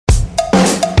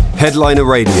Headliner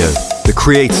Radio, the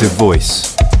creative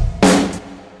voice.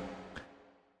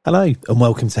 Hello and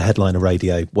welcome to Headliner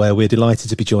Radio, where we're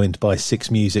delighted to be joined by Six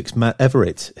Music's Matt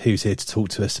Everett, who's here to talk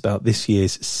to us about this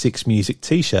year's Six Music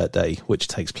T-shirt Day, which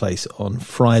takes place on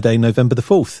Friday, November the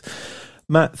 4th.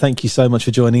 Matt, thank you so much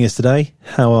for joining us today.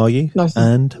 How are you?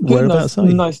 Whereabouts are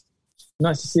you? Nice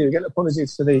to see you again.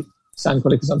 Apologies for the sound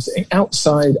quality because I'm sitting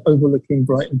outside overlooking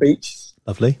Brighton Beach.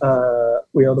 Lovely.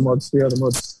 We are the mods, we are the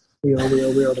mods, we are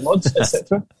the mods,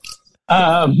 etc.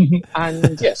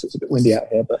 And yes, it's a bit windy out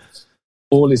here, but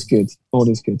all is good.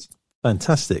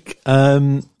 Fantastic.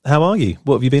 How are you?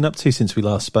 What have you been up to since we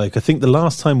last spoke? I think the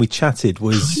last time we chatted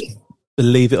was,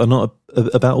 believe it or not,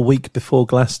 about a week before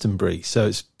Glastonbury. So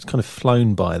it's kind of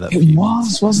flown by that. It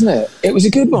was, wasn't it? It was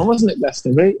a good one, wasn't it,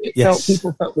 Glastonbury?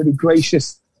 People felt really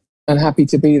gracious and happy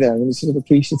to be there, and was sort of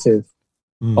appreciative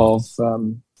of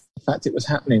the fact it was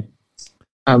happening.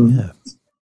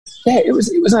 It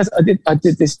was nice. I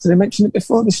did this. Did I mention it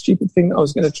before? The stupid thing that I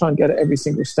was going to try and get at every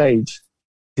single stage.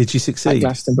 Did you succeed? At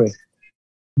Glastonbury.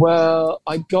 Well,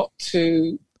 I thought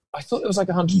it was like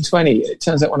 120. It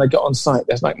turns out when I got on site,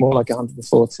 there's like more like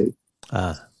 140.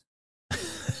 But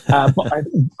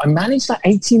I managed like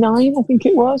 89, I think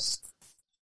it was,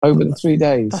 over the 3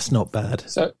 days. That's not bad.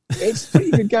 So it's pretty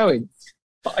good going.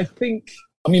 But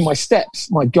my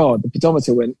steps, my God, the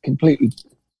pedometer went completely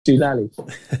doolally.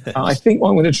 I think what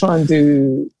I'm going to try and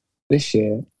do this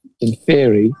year, in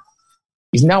theory,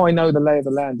 is now I know the lay of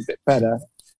the land a bit better,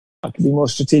 I can be more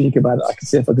strategic about it. I can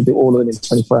see if I can do all of it in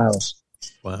 24 hours.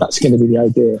 Wow. That's going to be the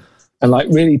idea. And like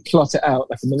really plot it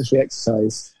out like a military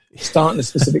exercise. Start at a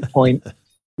specific point,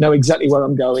 know exactly where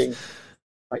I'm going.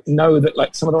 Like know that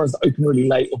like some of the ones that open really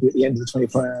late will be at the end of the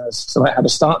 24 hours. So like have a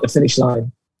start and a finish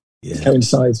line. It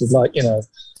coincides with like,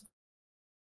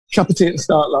 cup of tea at the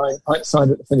start line, pint side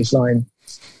at the finish line,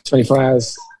 24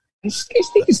 hours. I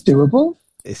think it's doable.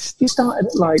 You started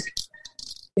at like,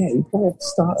 you probably have to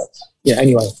start at... Yeah,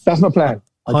 anyway, that's my plan.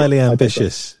 Highly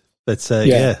ambitious, but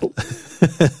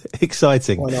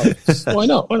exciting. Why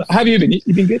not? How have you been?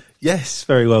 You been good? Yes,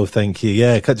 very well, thank you.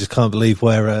 Yeah, I just can't believe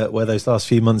where those last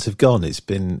few months have gone. It's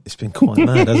been quite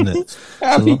mad, hasn't it?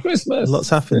 Happy Christmas. Lots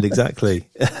happened, exactly.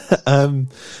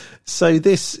 So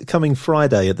this coming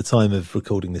Friday, at the time of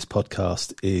recording this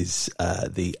podcast, is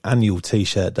the annual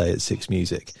T-shirt Day at Six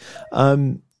Music.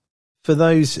 For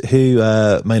those who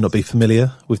may not be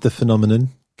familiar with the phenomenon,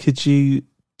 could you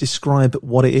describe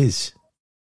what it is?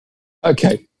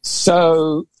 Okay,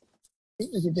 so I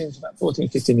think we've been doing this for about 14,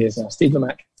 15 years now. Steve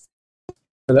Lamacq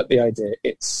developed the idea.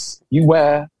 It's you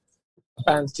wear a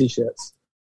band's T-shirts.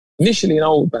 Initially an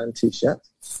old band T-shirt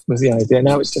was the idea.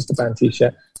 Now it's just a band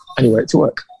T-shirt and you wear it to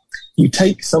work. You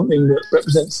take something that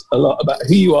represents a lot about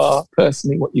who you are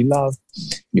personally, what you love,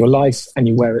 your life, and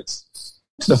you wear it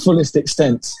to the fullest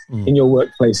extent in your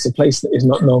workplace, a place that is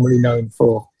not normally known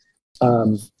for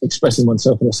expressing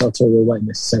oneself in a sartorial way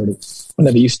necessarily. I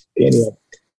never used to be anyway.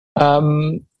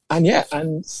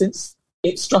 And since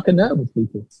it struck a nerve with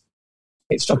people,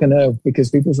 because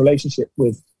people's relationship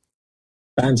with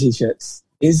band T-shirts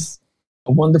is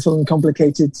a wonderful and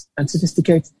complicated and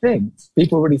sophisticated thing.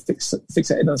 People really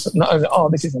fixated on something. Not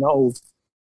only, this is an old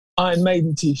Iron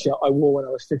Maiden T-shirt I wore when I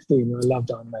was 15 and I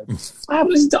loved Iron Maiden. I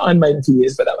haven't listened to Iron Maiden for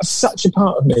years, but that was such a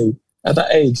part of me at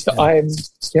that age that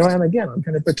here I am again. I'm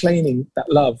kind of proclaiming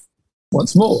that love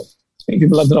once more. I think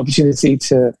people love an opportunity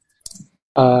to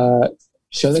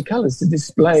show their colours, to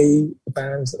display the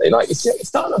bands that they like. It's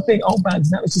starting to think old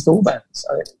bands, now it's just all bands.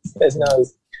 There's no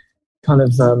kind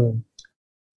of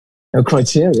no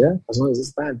criteria, as long as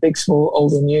it's a band, big, small,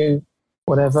 old or new,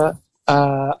 whatever.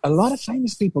 A lot of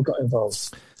famous people got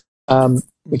involved,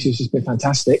 which has just been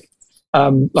fantastic.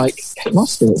 Like Kate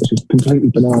Moss did it, which was completely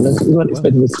bananas. We weren't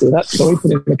expecting to do that. Sorry,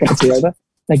 putting the cup of tea over.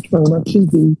 Thank you very much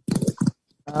indeed.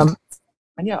 And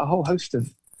a whole host of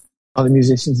other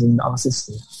musicians and artists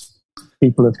and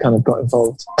people have kind of got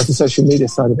involved. As the social media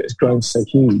side of it has grown so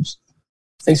huge,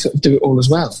 they sort of do it all as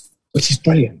well, which is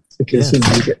brilliant because you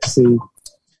get to see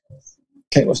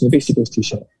Kate Moss in a Beastie Boys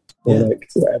T-shirt. Or like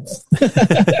whatever.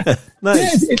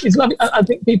 Nice. It's lovely. I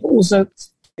think people also,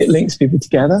 it links people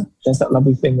together. There's that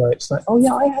lovely thing where it's like, oh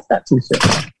yeah, I had that T-shirt.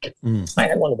 I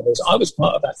had one of those. I was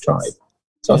part of that tribe.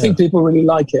 So I think people really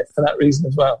like it for that reason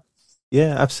as well.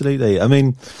 Yeah, absolutely. I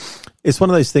mean, it's one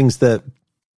of those things that,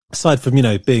 aside from,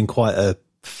 being quite a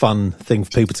fun thing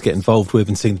for people to get involved with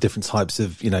and seeing different types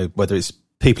of, whether it's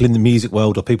people in the music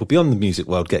world or people beyond the music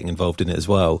world getting involved in it as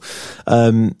well.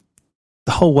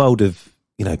 The whole world of,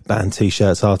 band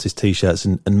T-shirts, artist T-shirts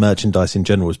and merchandise in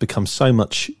general has become so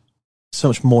much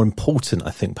more important,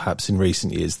 I think, perhaps in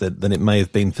recent years than it may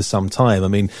have been for some time. I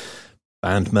mean,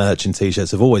 band merch and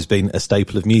t-shirts have always been a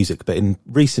staple of music, but in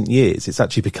recent years, it's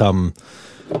actually become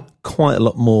quite a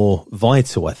lot more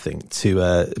vital, I think, to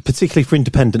particularly for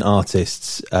independent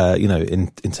artists,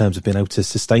 in terms of being able to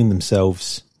sustain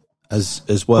themselves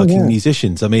as working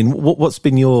musicians. I mean, what's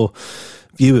been your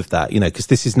view of that? Because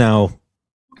this is now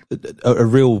a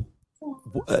real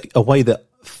way that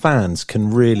fans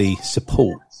can really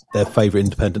support their favourite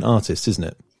independent artists, isn't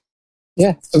it?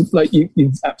 Yeah, like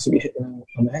you've absolutely hit the nail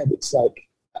on the head. It's like,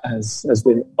 as has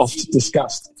been oft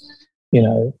discussed,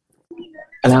 an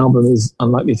album is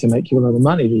unlikely to make you a lot of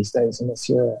money these days unless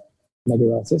you're a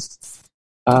mega artist.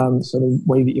 So the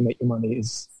way that you make your money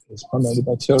is primarily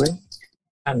by touring.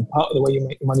 And part of the way you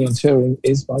make your money on touring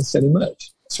is by selling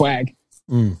merch, swag,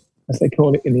 as they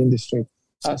call it in the industry.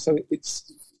 And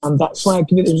that swag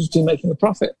can be the difference between making a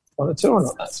profit on a tour or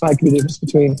not. That swag can be the difference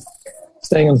between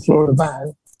staying on the floor of a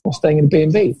van or staying in a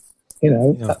B&B.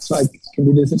 That swag can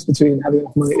be the difference between having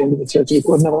enough money at the end of the tour to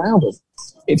record another album.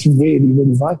 It's really,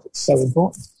 really vital. It's so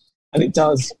important. And it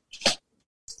does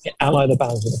ally the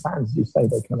bands with the fans, as you say.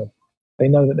 They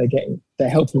know that they're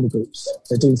helping the groups.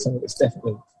 They're doing something that's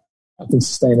definitely helping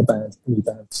sustain a band, a new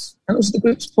band. And also the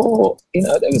groups poor.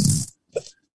 There was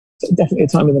definitely a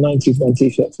time in the 90s when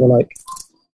t-shirts were like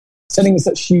selling in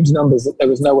such huge numbers that there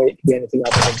was no way it could be anything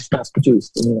other than just mass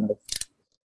produced. And,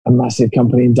 a massive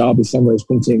company in Derby somewhere is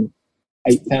printing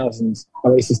 8,000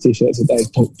 Oasis t-shirts a day,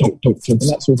 and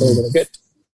that's all very, very good.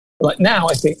 Like now,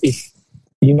 I think if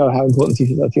you know how important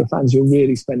t-shirts are to your fans, you're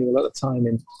really spending a lot of time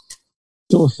in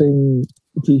sourcing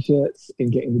the t-shirts,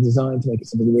 in getting the design to make it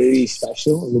something really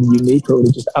special, really unique, or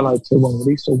really just allied to one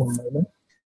release or one moment.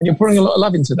 And you're pouring a lot of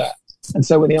love into that. And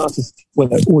so when the artist,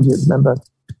 whether audience member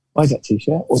buys that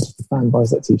t-shirt or just the fan buys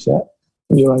that t-shirt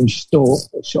from your own store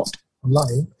or shop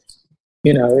online,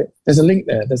 there's a link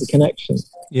there, there's a connection.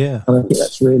 Yeah. And I think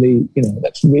that's really,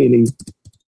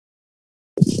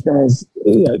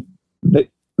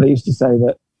 they used to say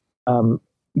that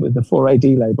with the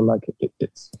 4AD label, like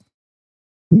it's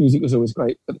music was always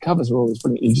great, but the covers were always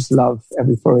brilliant. You just love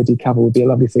every 4AD cover would be a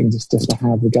lovely thing just to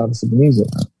have, regardless of the music.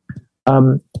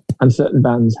 And certain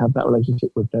bands have that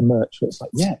relationship with their merch where it's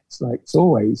it's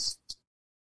always,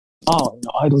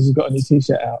 Idols has got a new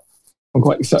t-shirt out. I'm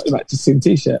quite excited about to see the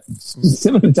t-shirt.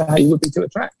 Similar to how you would be to a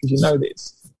track, because you know that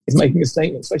it's making a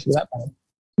statement, especially with that band,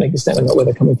 making a statement about where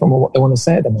they're coming from or what they want to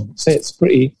say at the moment. So it's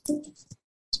pretty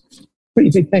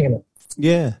big thing, isn't it?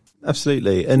 Yeah,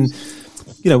 absolutely. And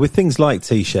with things like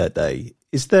T-shirt Day,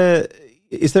 is there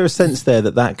a sense there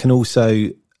that can also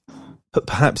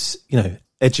perhaps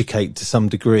educate to some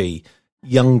degree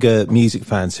younger music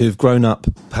fans who have grown up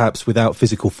perhaps without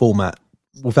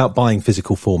buying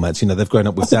physical formats, they've grown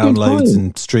up with downloads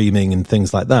and streaming and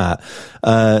things like that,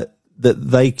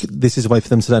 this is a way for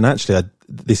them to learn, actually,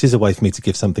 this is a way for me to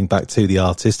give something back to the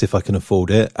artist if I can afford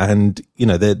it. And,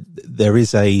 there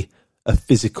is a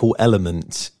physical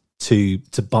element to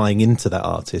buying into that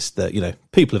artist that,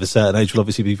 people of a certain age will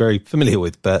obviously be very familiar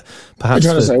with, but perhaps...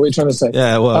 What are you trying to say?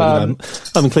 Yeah, well,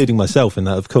 I'm including myself in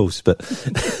that, of course, but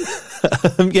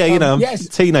yes.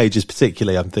 Teenagers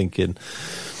particularly, I'm thinking...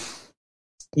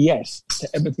 Yes, to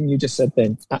everything you just said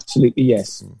then, absolutely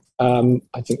yes. I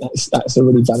think that's a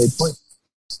really valid point.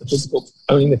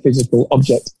 Owning the physical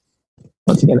object,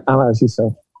 once again, allies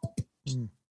yourself to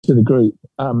the group.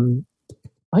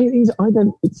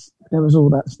 There was all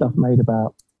that stuff made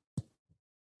about,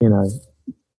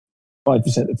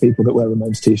 5% of people that wear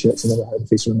Ramones t-shirts and never heard a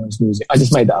piece of Ramones music. I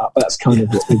just made that up, but that's kind of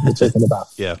what people are talking about.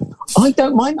 Yeah. I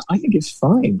don't mind. I think it's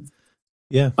fine.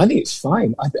 Yeah. I think it's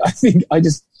fine.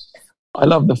 I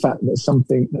love the fact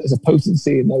that there's a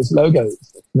potency in those logos,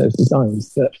 in those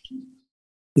designs, that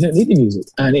you don't need the music.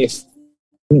 And if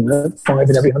 5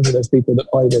 in every 100 of those people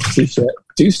that buy their t-shirt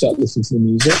do start listening to the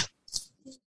music,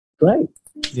 great.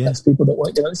 Yeah. That's people that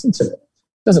won't go listen to it.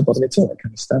 Doesn't bother me at all, that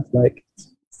kind of stuff.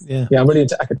 I'm really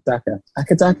into Akadaka.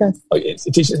 Akadaka? Oh, it's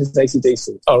a t-shirt that says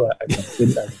AC/DC. All right, okay.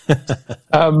 Didn't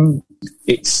know.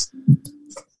 It's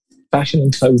fashion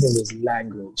and clothing is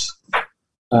language.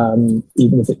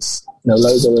 Even if it's no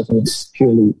logo, even if it's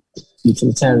purely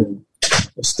utilitarian,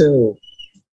 we're still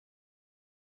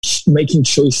making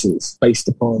choices based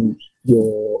upon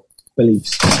your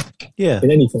beliefs. Yeah.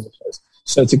 In any form of choice.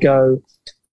 So to go,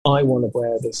 I want to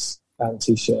wear this band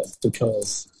t-shirt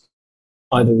because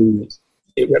either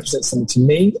it represents something to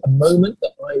me, a moment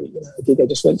that a gig I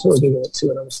just went to, or a gig I went to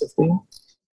when I was 15.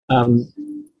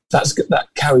 That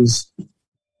carries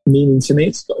meaning to me,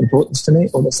 it's got importance to me,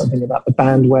 or there's something about the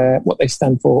band where what they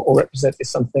stand for or represent is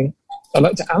something I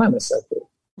like to ally myself with.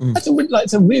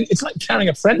 It's like carrying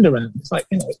a friend around. It's like,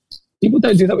 people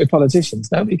don't do that with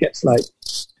politicians. Nobody gets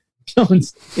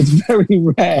it's very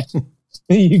rare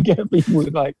that you get people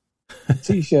with like a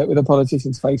T-shirt with a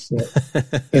politician's face in it.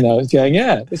 You know, it's going,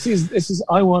 yeah, this is.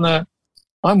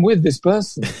 I'm with this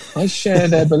person. I share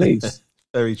their beliefs.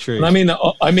 Very true. And I mean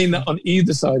that on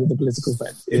either side of the political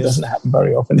fence. It doesn't happen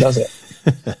very often, does it?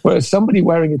 Whereas somebody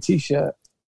wearing a T-shirt,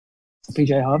 a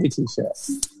PJ Harvey T-shirt,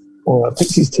 or a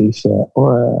Pixies T-shirt,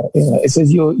 or it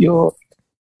says you're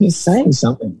saying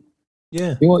something.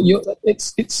 Yeah.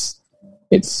 It's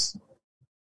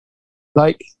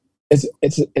like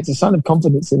it's a sign of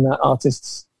confidence in that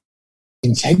artist's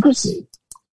integrity,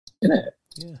 isn't it?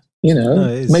 Yeah. You know,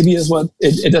 No, maybe that's what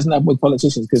it doesn't happen with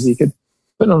politicians, because you could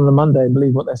put it on a Monday and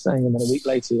believe what they're saying, and then a week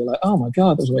later you're like, oh my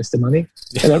God, that was a waste of money.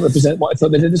 They don't represent what I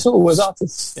thought they did at all. Whereas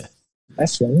artists,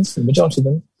 best ones, the majority of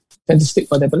them, tend to stick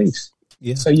by their beliefs.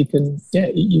 Yeah. So you can,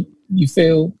 you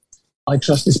feel, I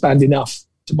trust this band enough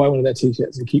to buy one of their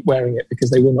T-shirts and keep wearing it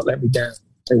because they will not let me down.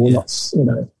 They will not,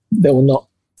 they will not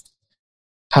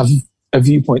have a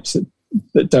viewpoint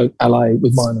that don't ally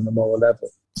with mine on a moral level.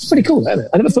 It's pretty cool, isn't it?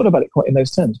 I never thought about it quite in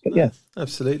those terms, but yeah.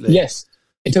 Absolutely. Yes.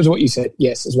 In terms of what you said,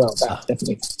 yes, as well.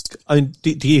 Definitely. I mean,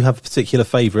 do you have a particular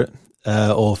favourite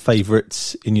or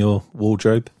favourites in your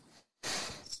wardrobe?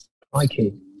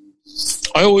 Crikey.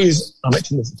 I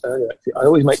mentioned this earlier actually, I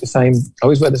always wear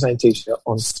the same T-shirt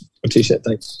on T-shirt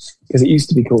day, because it used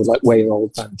to be called like wear your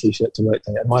old band T-shirt to work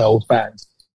day, and my old band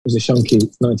was a shunky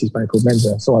 90s band called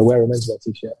Menswear, so I wear a Menswear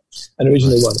T-shirt, and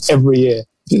originally one every year,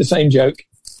 do the same joke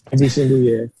every single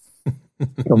year.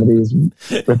 Comedy is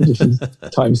repetition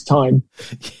times time.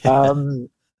 And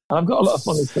I've got a lot of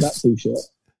fondness for that T-shirt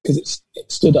because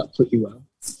it stood up pretty well.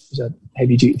 It was a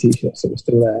heavy duty T-shirt, so it was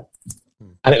still there.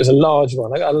 And it was a large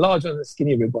one. I got a large one and a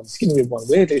skinny rib one. Skinny rib one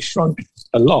weirdly shrunk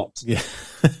a lot. Yeah.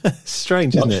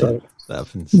 Strange, isn't it? That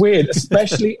happens. Weird,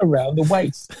 especially around the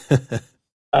waist.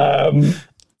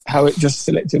 How it just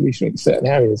selectively shrinks certain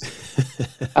areas.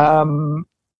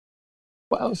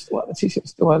 What else? What other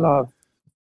T-shirts do I love?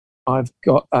 I've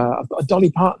got a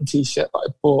Dolly Parton T-shirt that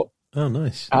I bought. Oh,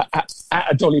 nice. At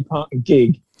a Dolly Parton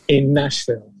gig in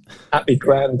Nashville at the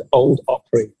Grand Ole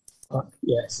Opry.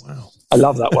 Yes. Wow. I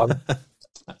love that one.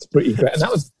 That's pretty great. And that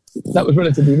was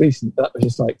relatively recent. That was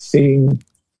just like seeing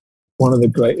one of the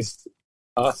greatest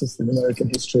artists in American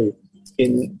history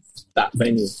in that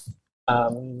venue.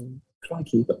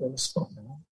 Crikey, got me on the spot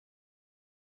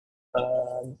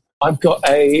now. I've got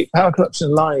a Power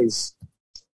Corruption Lies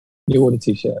New Order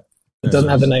T-shirt. It doesn't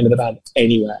have the name of the band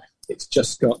anywhere. It's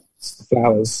just got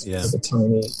flowers with a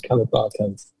tiny coloured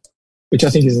barcode, which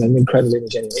I think is an incredibly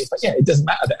ingenuity. But yeah, it doesn't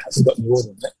matter that it hasn't got New Order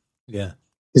in it. Yeah.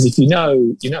 Because if you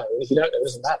know, you know. And if you don't know, it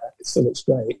doesn't matter. It still looks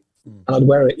great. And I'd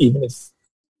wear it even if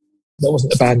there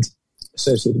wasn't a band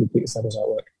associated with Peter Saville's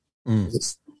artwork.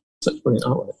 It's such brilliant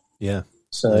artwork. Yeah.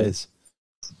 So it is.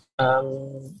 Yeah,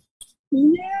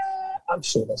 I'm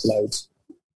sure there's loads.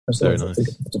 Very nice. Off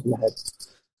the top of my head.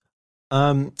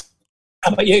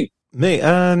 How about you? Me?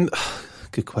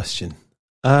 Good question.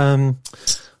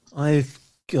 I've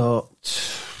got,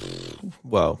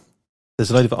 well, there's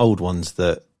a load of old ones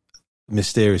that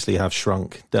mysteriously have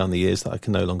shrunk down the years that I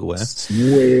can no longer wear. It's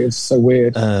weird, so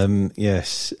weird.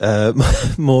 Yes.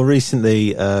 More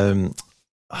recently, I've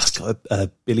got a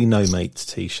Billy No Mates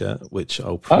T-shirt, which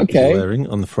I'll probably be wearing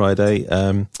on the Friday.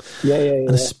 And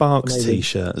a Sparks Amazing.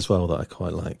 T-shirt as well that I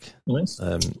quite like. Nice.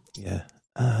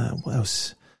 What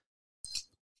else?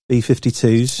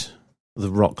 B-52s, the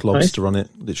rock lobster on it,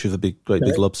 literally the great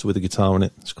big lobster with a guitar on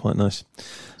it. It's quite nice.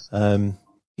 And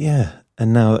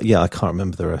now, I can't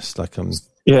remember the rest. Like, they've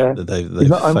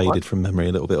faded from memory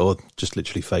a little bit, or just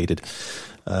literally faded.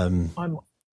 I'm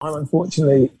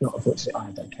unfortunately, not unfortunately,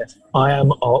 I don't care. I'm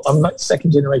like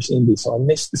second generation indie, so I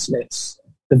missed the Smiths.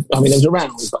 I mean, I was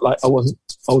around, but like I wasn't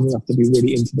old enough to be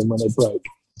really into them when they broke.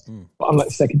 But I'm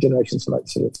like second generation, so like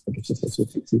sort of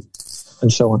Pixies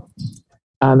and so on.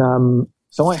 And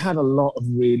so I had a lot of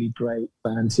really great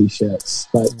band T-shirts,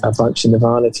 like a bunch of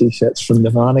Nirvana T-shirts from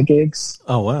Nirvana gigs.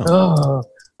 Oh wow!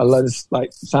 A load of like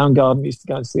Soundgarden used to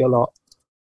go and see a lot,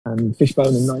 and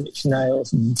Fishbone and Nine Inch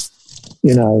Nails, and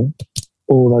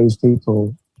all those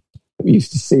people that we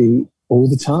used to see all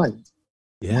the time.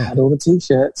 Yeah, I had all the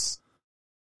T-shirts,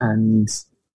 and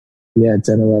don't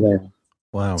know where they are.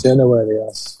 Wow, don't know where they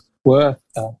are. Worth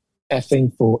a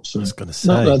effing fortune. I was going to say,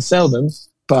 not that I'd sell them,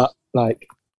 but like.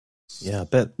 Yeah, I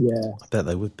bet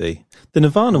they would be. The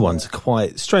Nirvana ones are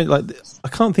quite strange. Like, I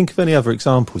can't think of any other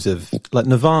examples of like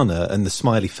Nirvana, and the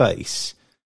smiley face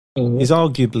is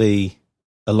arguably,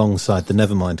 alongside the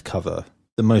Nevermind cover,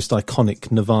 the most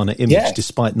iconic Nirvana image,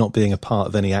 despite not being a part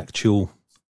of any actual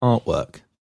artwork.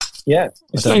 Yeah,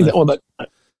 it's strange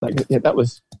that that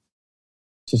was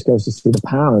just goes to see the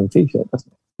power of a t-shirt,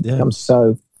 doesn't it? Yeah. It becomes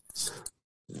so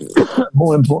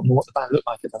more important than what the band looked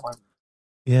like at the moment.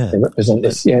 Yeah. They represent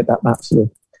this, that sort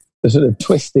of, the sort of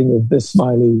twisting of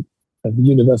the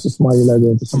universal smiley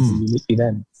logo into something uniquely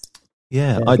them.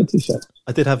 Yeah, good t-shirt.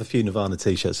 I did have a few Nirvana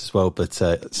t-shirts as well, but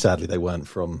sadly they weren't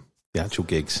from the actual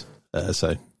gigs,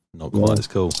 so not quite as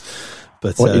cool.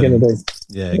 But what are you going to do?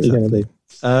 Yeah, exactly.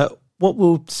 What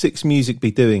will Six Music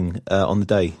be doing on the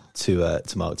day to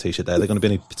mark T-shirt Day? Are there going to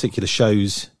be any particular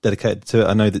shows dedicated to it?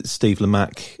 I know that Steve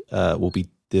Lamacq will be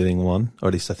doing one, or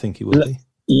at least I think he will be.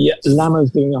 Yeah,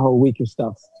 Lamo's doing a whole week of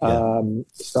stuff.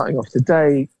 Starting off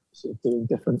today, sort of doing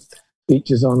different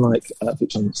features on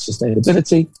feature on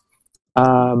sustainability.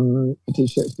 The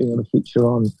T-shirts being able to feature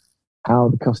on how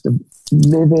the cost of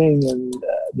living and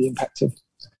the impact of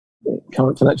the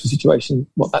current financial situation,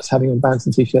 what that's having on bands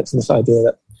and T-shirts, and this idea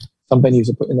that some venues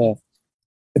are putting the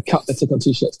cut they took on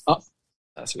T-shirts up.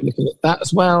 So we're looking at that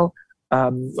as well.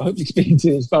 We're hopefully speaking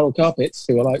to Spiral Carpets,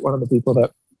 who are like one of the people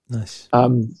that nice.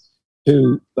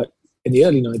 Who, like in the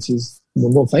early 90s,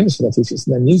 were more famous for their T-shirts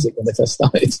than their music when they first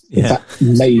started. In fact,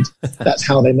 that's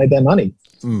how they made their money.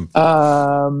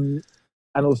 And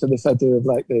also this idea of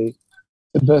like the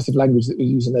subversive language that we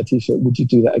use in their T-shirt. Would you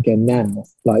do that again now?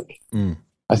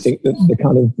 I think that the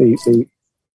kind of the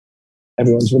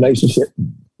everyone's relationship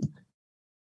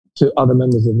to other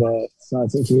members of their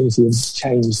society and community has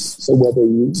changed. So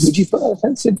would you put an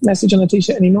offensive message on a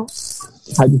T-shirt anymore?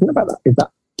 How do you think about that? Is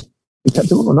that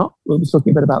acceptable or not? We'll be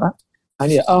talking a bit about that.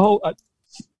 And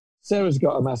Sarah's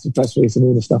got a massive press release and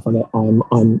all the stuff on it.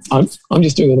 I'm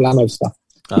just doing the Lamo stuff.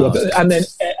 And then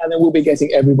we'll be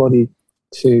getting everybody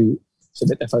to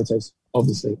submit their photos,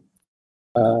 obviously.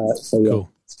 Cool.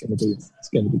 It's going to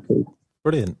be cool.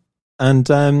 Brilliant. And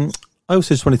I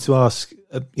also just wanted to ask,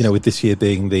 with this year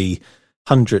being the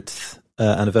 100th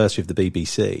anniversary of the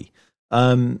BBC,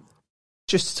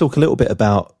 just to talk a little bit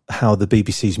about how the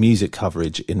BBC's music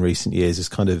coverage in recent years has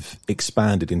kind of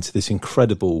expanded into this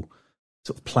incredible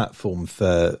sort of platform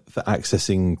for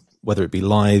accessing, whether it be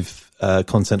live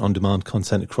content, on-demand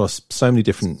content across so many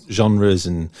different genres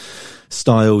and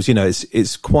styles.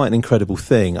 It's quite an incredible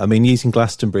thing. I mean, using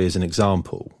Glastonbury as an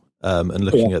example, and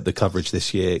looking at the coverage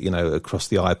this year, across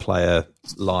the iPlayer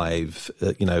live,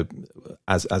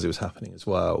 as it was happening as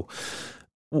well.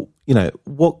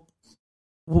 What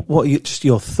are just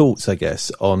your thoughts, I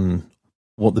guess, on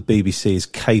what the BBC is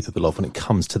capable of when it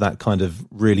comes to that kind of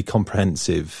really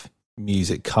comprehensive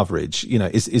music coverage?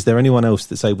 Is there anyone else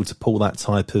that's able to pull that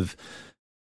type of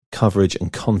coverage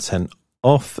and content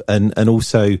off? And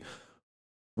also,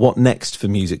 what next for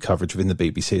music coverage within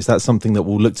the BBC? Is that something that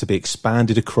will look to be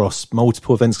expanded across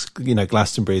multiple events?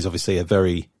 Glastonbury is obviously a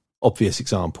very obvious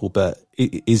example, but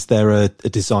is there a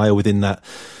desire within that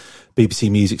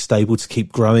BBC Music stable to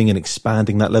keep growing and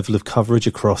expanding that level of coverage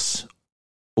across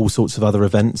all sorts of other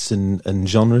events and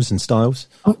genres and styles?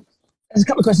 There's a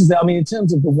couple of questions there. I mean, in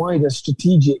terms of the wider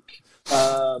strategic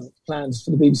plans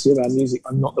for the BBC around music,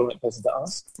 I'm not the right person to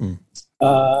ask.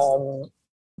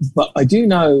 But I do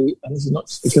know, and this is not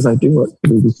just because I do work for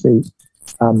the BBC,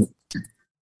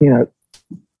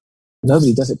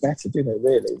 nobody does it better, do they,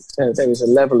 really? There is a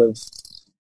level of,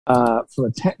 from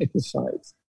a technical side,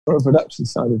 from a production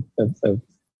side of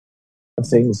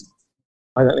things,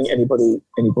 I don't think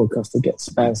any broadcaster gets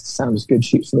bands to sound as good,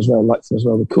 shoots them as well, likes them as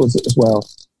well, records it as well,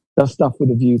 does stuff with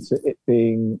a view to it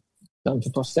being done for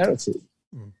posterity.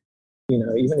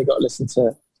 You've only got to listen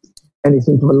to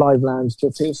anything from a live lounge to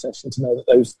a field session to know that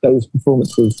those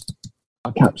performances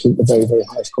are captured at the very, very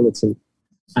highest quality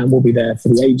and will be there for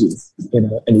the ages.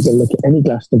 And you can look at any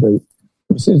Glastonbury.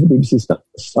 As soon as the BBC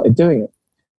started doing it,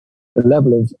 the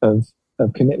level of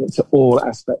commitment to all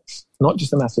aspects, not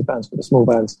just the massive bands, but the small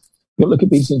bands. You look at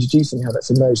BBC Introducing, how that's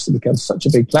emerged to become such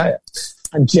a big player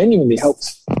and genuinely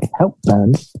helped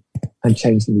bands and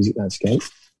change the music landscape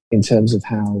in terms of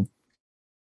how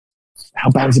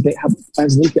bands are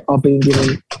being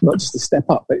given not just a step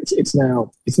up, but it's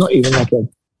not even like a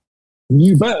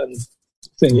new band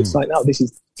thing. It's like, no, this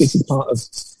is part of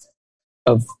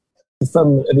the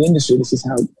firmament of the industry. This is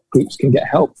how groups can get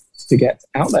help to get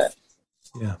out there.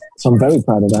 Yeah. So I'm very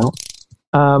proud of that.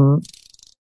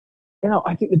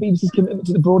 I think the BBC's commitment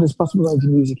to the broadest possible range of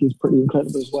music is pretty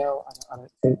incredible as well. I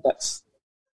don't think that's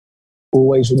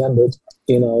always remembered.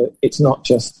 It's not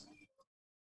just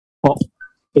pop,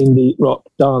 indie, rock,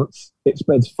 dance. It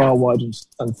spreads far wider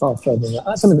and far further than that.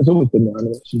 That's something that's always been there. I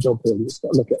mean, it's your job here. You've just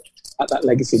got to look at that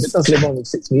legacy that does live on in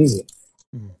Six Music.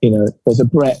 There's a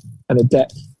breadth and a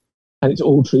depth, and it's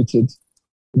all treated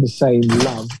with the same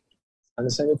love and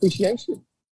the same appreciation.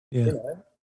 Yeah.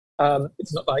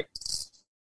 It's not like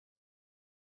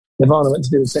Nirvana went to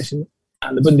do a session,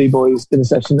 and the Bundy Boys did a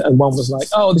session, and one was like,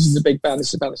 "Oh, this is a big band. This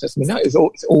is a band that's sesame." No, it's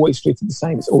always treated the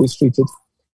same. It's always treated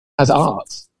as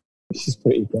art, which is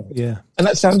pretty great. Yeah. And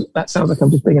that sounds like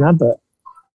I'm just being an advert.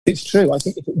 It's true. I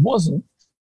think if it wasn't,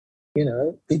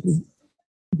 people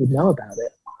would know about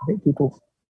it. I think people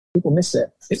miss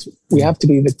it. We have to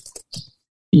be the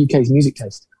UK's music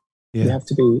taste. Yeah. We have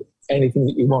to be anything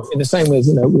that you want. In the same way as,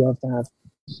 we have to have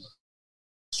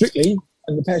Strictly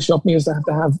and the Pet Shop, we also have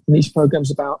to have niche programs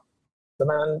about the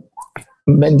man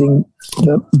mending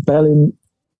the bell in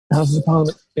Houses of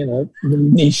Parliament, really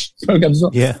niche programs as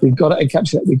well. Yeah. We've got to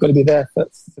encapsulate. We've got to be there for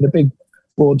the big,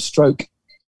 broad stroke,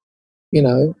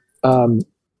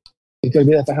 You've got to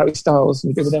be there for Harry Styles, and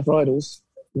you've got to be there for Idols.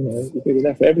 You've got to be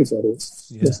there for everybody,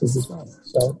 listeners as well.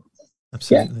 So,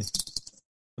 absolutely.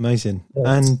 Amazing.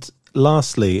 Yeah. And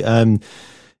lastly,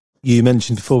 you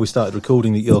mentioned before we started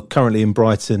recording that you're currently in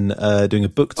Brighton doing a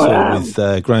book tour with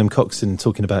Graham Coxon,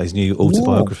 talking about his new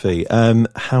autobiography. Yeah.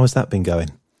 How has that been going?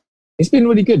 It's been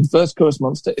really good. First Chorus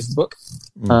Monster is the book.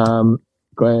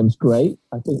 Graham's great.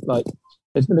 I think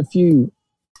there's been a few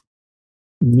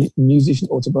musician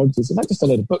autobiographies, and not just a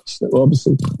load of books that were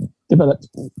obviously developed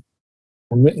and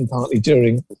written partly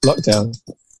during lockdown.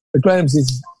 But Graham's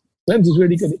is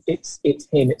really good. It's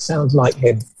him. It sounds like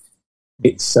him.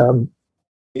 It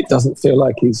doesn't feel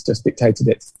like he's just dictated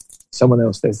it to someone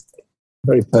else. There's a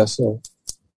very personal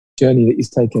journey that he's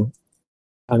taken,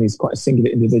 and he's quite a singular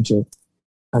individual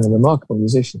and a remarkable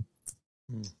musician.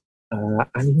 And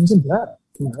he was in Blur.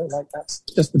 That's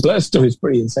just the Blur story is a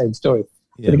pretty insane story.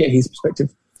 To get his perspective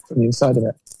from the inside of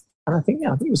it. And I think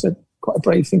it was quite a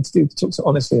brave thing to do, to talk so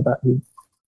honestly about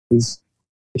his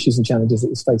issues and challenges that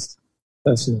he's faced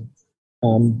personally.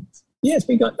 It's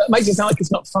been good. That makes it sound like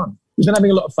it's not fun. We've been having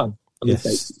a lot of fun on these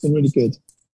dates. It's been really good.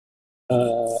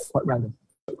 Quite random,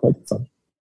 but quite fun.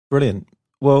 Brilliant.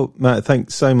 Well, Matt,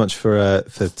 thanks so much for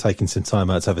taking some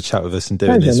time out to have a chat with us and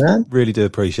doing this. Man. Really do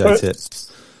appreciate it.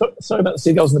 Sorry about the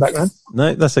seagulls in the background.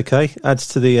 No, that's okay. Adds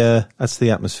to the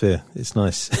atmosphere. It's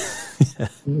nice.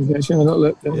 Yeah. Shall I not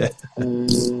look? Yeah.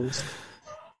 Look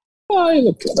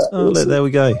at that. Oh, look, there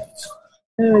we go.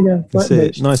 There we go. That's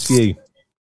it. Nice view.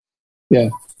 Yeah.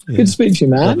 Good to speak to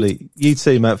you, man. Lovely. You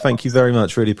too, Matt. Thank you very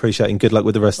much. Really appreciate it. And good luck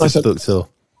with the rest of the book tour.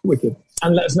 Wicked.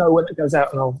 And let us know when it goes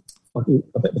out, and I'll do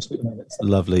a bit of a tweet about it. So.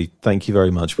 Lovely. Thank you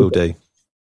very much. Will do.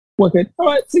 Wicked. All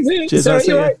right. See you soon. Cheers. Sarah,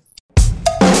 you're right.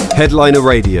 Headliner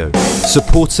Radio,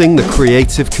 supporting the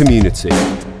creative community.